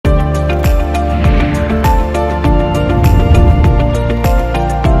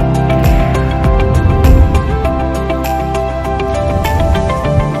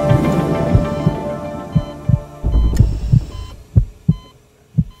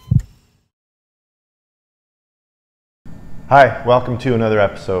Hi, welcome to another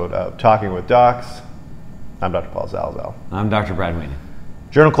episode of Talking with Docs. I'm Dr. Paul Zalzal. I'm Dr. Brad Wayne.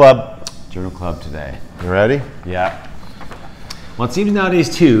 Journal Club. Journal Club today. You ready? Yeah. Well, it seems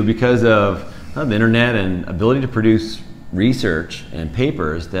nowadays too, because of the internet and ability to produce research and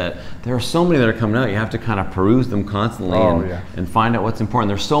papers, that there are so many that are coming out. You have to kind of peruse them constantly and find out what's important.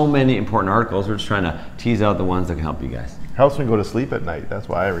 There's so many important articles. We're just trying to tease out the ones that can help you guys. Helps me go to sleep at night. That's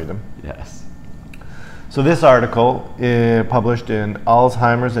why I read them. Yes. So this article is published in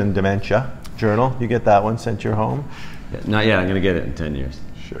Alzheimer's and Dementia Journal. You get that one sent your home? Yeah, not yet. I'm going to get it in 10 years.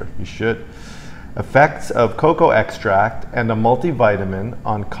 Sure, you should. Effects of cocoa extract and a multivitamin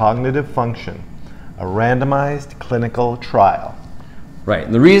on cognitive function. A randomized clinical trial. Right,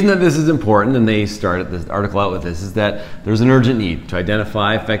 and the reason that this is important, and they started this article out with this, is that there's an urgent need to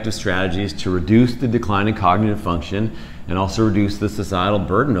identify effective strategies to reduce the decline in cognitive function and also reduce the societal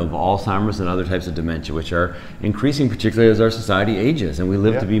burden of Alzheimer's and other types of dementia, which are increasing particularly as our society ages and we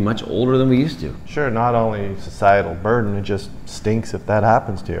live to be much older than we used to. Sure, not only societal burden, it just stinks if that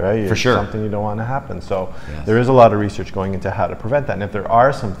happens to you, right? For sure. It's something you don't want to happen. So there is a lot of research going into how to prevent that. And if there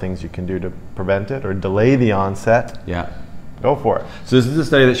are some things you can do to prevent it or delay the onset, go for it. So this is a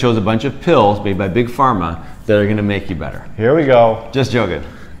study that shows a bunch of pills made by Big Pharma that are going to make you better. Here we go. Just joking.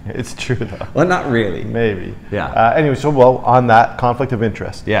 It's true though. Well, not really. Maybe. Yeah. Anyway, so on that, conflict of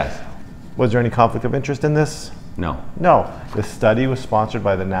interest. Yes. Was there any conflict of interest in this? No. No. The study was sponsored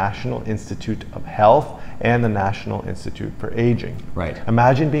by the National Institute of Health and the National Institute for Aging. Right.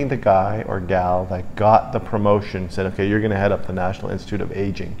 Imagine being the guy or gal that got the promotion, said, okay, you're going to head up the National Institute of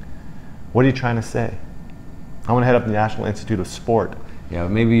Aging. What are you trying to say? I want to head up the National Institute of Sport. Yeah,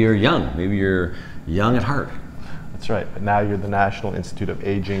 maybe you're young. Maybe you're young at heart. That's right. But now you're the National Institute of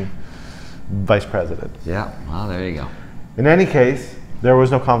Aging vice president. Yeah, well, there you go. In any case, there was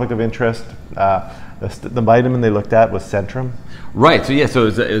no conflict of interest. The vitamin they looked at was Centrum. Right. So yeah, so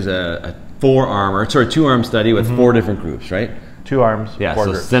it was a two-arm study with four different groups, right? 2 arms. Yeah. 4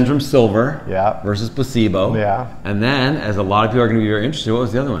 So groups. Centrum Silver. Yeah. Versus placebo. Yeah. And then, as a lot of people are going to be very interested, what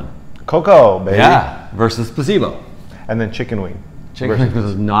was the other one? Cocoa, baby. Yeah. Versus placebo. And then chicken wing. Chicken wing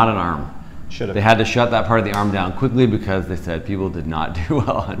was not an arm. Should've. They had to shut that part of the arm down quickly because they said people did not do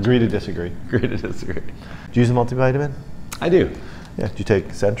well. Agree to disagree. Agree to disagree. Do you use a multivitamin? I do. Yeah. Do you take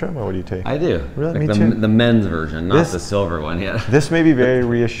Centrum or what do you take? I do. Really? Like Me too. The men's version, not the silver one yet. This may be very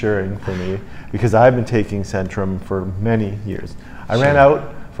reassuring for me because I've been taking Centrum for many years. I ran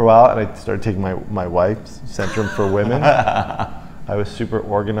out for a while and I started taking my wife's Centrum for women. I was super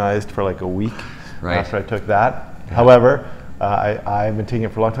organized for like a week after I took that. Yeah. However, I've been taking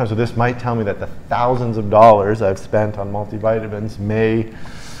it for a long time, so this might tell me that the thousands of dollars I've spent on multivitamins may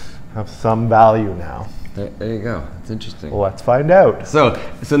have some value now. There you go. It's interesting. Well, let's find out. So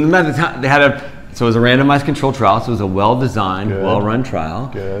the method they had so it was a randomized controlled trial. So it was a well-designed, well-run trial.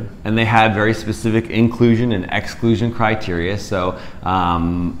 Good. And they had very specific inclusion and exclusion criteria. So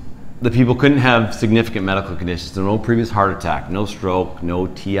the people couldn't have significant medical conditions. So no previous heart attack, no stroke, no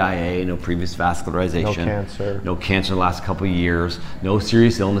TIA, no previous vascularization. No cancer. No cancer in the last couple of years. No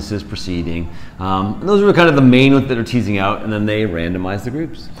serious illnesses preceding. And those were kind of the main ones that are teasing out. And then they randomized the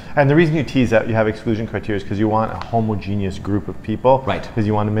groups. And the reason you tease out, you have exclusion criteria is because you want a homogeneous group of people. Right. Because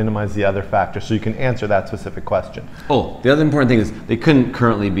you want to minimize the other factors so you can answer that specific question. Oh, the other important thing is they couldn't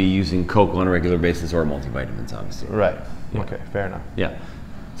currently be using cocoa on a regular basis or multivitamins, obviously. Right. Yeah. Okay, fair enough. Yeah.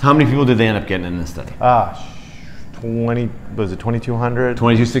 So how many people did they end up getting in this study? 20, was it 2,200?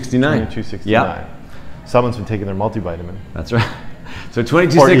 2269. 2269. Yeah. Someone's been taking their multivitamin. That's right. So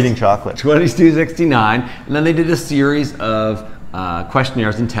 2269. Or eating chocolate. 2269. And then they did a series of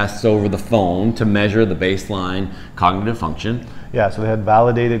questionnaires and tests over the phone to measure the baseline cognitive function. Yeah, so they had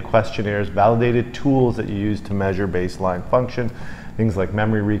validated questionnaires, validated tools that you use to measure baseline function, things like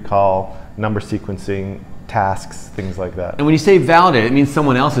memory recall, number sequencing, tasks, things like that. And when you say validated, it means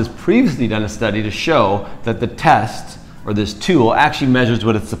someone else has previously done a study to show that the test or this tool actually measures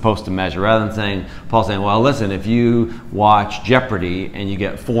what it's supposed to measure, rather than saying, Paul saying, well, listen, if you watch Jeopardy and you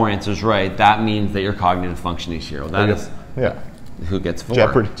get 4 answers right, that means that your cognitive function is 0. That is, who gets 4?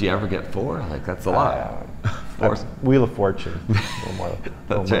 Jeopardy. Do you ever get 4? Like, that's a lot. Wheel of Fortune. A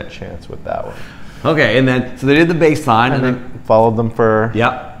little more chance with that one. Okay, and then, so they did the baseline. And then followed them for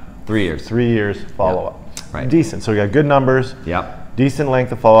 3 years. 3 years follow-up. Right. Decent. So we got good numbers. Decent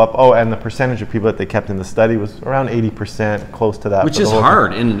length of follow-up. Oh, and the percentage of people that they kept in the study was around 80%, close to that. Which is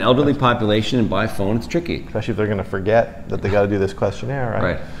hard in an elderly population, and by phone, it's tricky. Especially if they're going to forget that they got to do this questionnaire, right?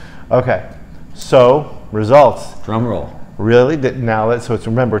 Right. Okay. So results. Drum roll. Really? So it's,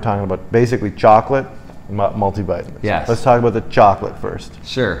 remember, we're talking about basically chocolate, multivitamins. Yes. Let's talk about the chocolate first.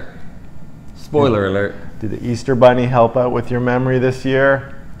 Sure. Spoiler alert. Did the Easter Bunny help out with your memory this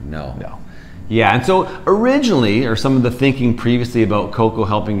year? No. No. Yeah, and so originally, or some of the thinking previously about cocoa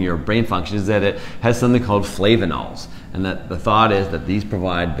helping your brain function is that it has something called flavonols. And that the thought is that these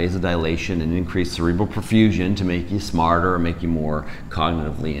provide vasodilation and increased cerebral perfusion to make you smarter or make you more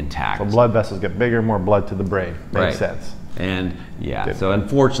cognitively intact. So blood vessels get bigger, more blood to the brain. Makes sense. And yeah, so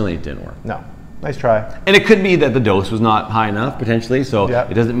unfortunately it didn't work. No. Nice try. And it could be that the dose was not high enough, potentially, so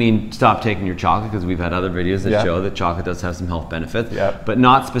Yep. it doesn't mean stop taking your chocolate, because we've had other videos that Yep. show that chocolate does have some health benefits, Yep. but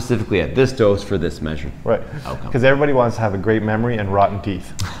not specifically at this dose for this measured Right. outcome. Because everybody wants to have a great memory and rotten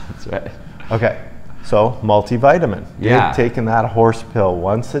teeth. That's right. Okay. So multivitamin. Yeah. You're taking that horse pill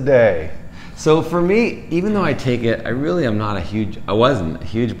once a day. So for me, even though I take it, I wasn't a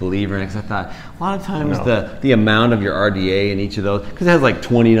huge believer in it, because I thought a lot of times the amount of your RDA in each of those, because it has like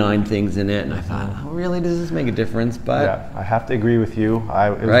 29 things in it, and I thought, oh, really, does this make a difference? But Yeah, I have to agree with you. I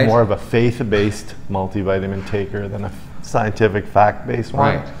was more of a faith-based multivitamin taker than a scientific fact-based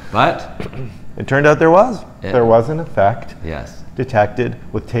one. right, but It turned out there was. Yeah. There was an effect yes, detected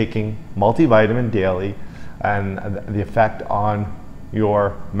with taking multivitamin daily, and the effect on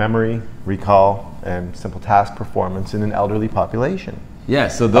your memory, recall, and simple task performance in an elderly population. yeah.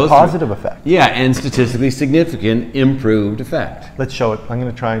 So A those positive effect. yeah, and statistically significant improved effect. Let's show it. I'm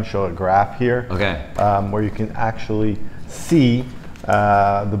going to try and show a graph here. Okay. Where you can actually see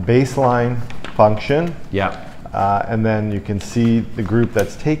the baseline function. Yep. And then you can see the group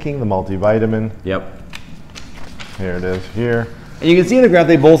that's taking the multivitamin. Yep. Here it is here. And you can see in the graph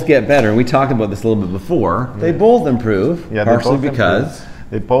they both get better, and we talked about this a little bit before. They both improve, Yeah, partially they both because improve.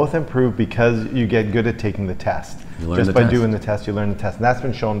 They both improve because you get good at taking the test. You learn Just the by test. doing the test, you learn the test. And that's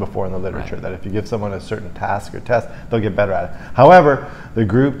been shown before in the literature, that if you give someone a certain task or test, they'll get better at it. However, the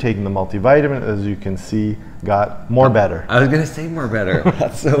group taking the multivitamin, as you can see, got more better. I was going to say more better.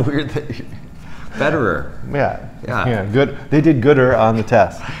 That's so weird. Betterer. Yeah. Yeah. Good. They did gooder on the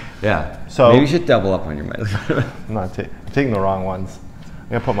test. Yeah. So- maybe you should double up on your mileage. I'm not I'm taking the wrong ones.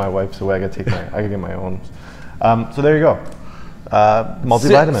 I gotta put my wife's away. I gotta get my own. So there you go.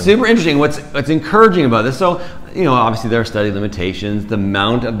 Multivitamin. Super interesting. What's encouraging about this? So, obviously there are study limitations. The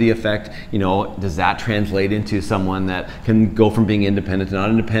amount of the effect, does that translate into someone that can go from being independent to not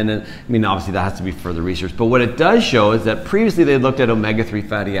independent? I mean, obviously that has to be further research. But what it does show is that previously they looked at omega-3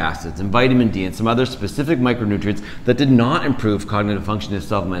 fatty acids and vitamin D and some other specific micronutrients that did not improve cognitive function if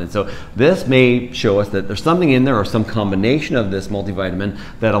supplemented. So this may show us that there's something in there, or some combination of this multivitamin,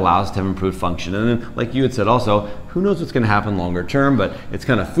 that allows us to have improved function. And then, like you had said also, who knows what's going to happen longer term, but it's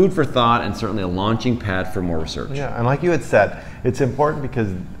kind of food for thought and certainly a launching pad for more research. Yeah, and like you had said, it's important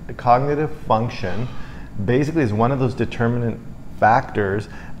because cognitive function basically is one of those determinant factors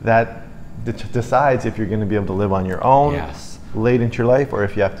that decides if you're going to be able to live on your own late into your life, or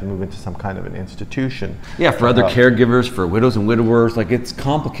if you have to move into some kind of an institution. Yeah, for other caregivers, for widows and widowers, like it's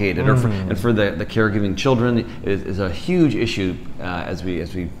complicated, and for the caregiving children is a huge issue as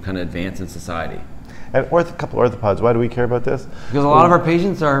we kind of advance in society. And a couple orthopods, why do we care about this? Because a lot of our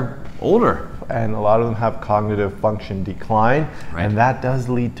patients are older. And a lot of them have cognitive function decline, and that does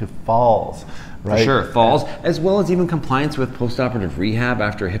lead to falls. Right? For sure, falls, as well as even compliance with postoperative rehab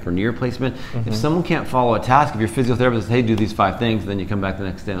after a hip or knee replacement. If someone can't follow a task, if your physiotherapist says, hey, do these 5 things, then you come back the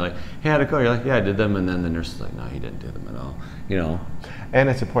next day and like, hey, how'd it go? You're like, yeah, I did them, and then the nurse is like, no, he didn't do them at all. And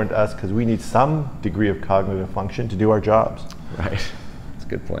it's important to us because we need some degree of cognitive function to do our jobs. Right, that's a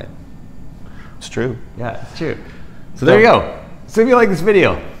good point. It's true. Yeah, it's true. So there you go. So if you like this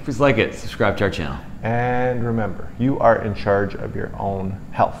video, please like it, subscribe to our channel. And remember, you are in charge of your own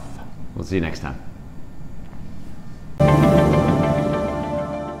health. We'll see you next time.